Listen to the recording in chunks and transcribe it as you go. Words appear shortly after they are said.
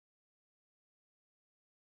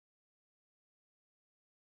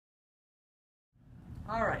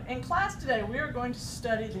All right, in class today we are going to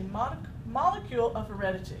study the molecule of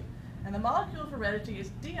heredity. And the molecule of heredity is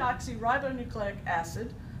deoxyribonucleic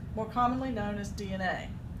acid, more commonly known as DNA.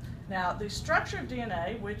 Now, the structure of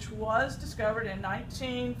DNA, which was discovered in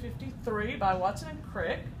 1953 by Watson and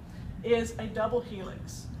Crick, is a double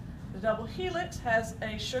helix. The double helix has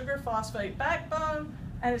a sugar-phosphate backbone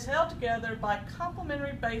and is held together by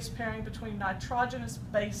complementary base pairing between nitrogenous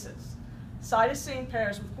bases. Cytosine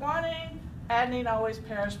pairs with guanine, adenine always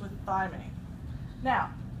pairs with thymine.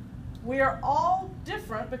 Now, we are all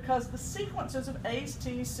different because the sequences of A's,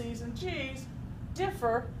 T's, C's, and G's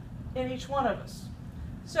differ in each one of us.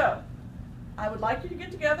 So, I would like you to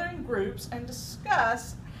get together in groups and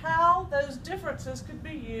discuss how those differences could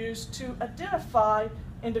be used to identify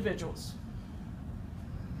individuals.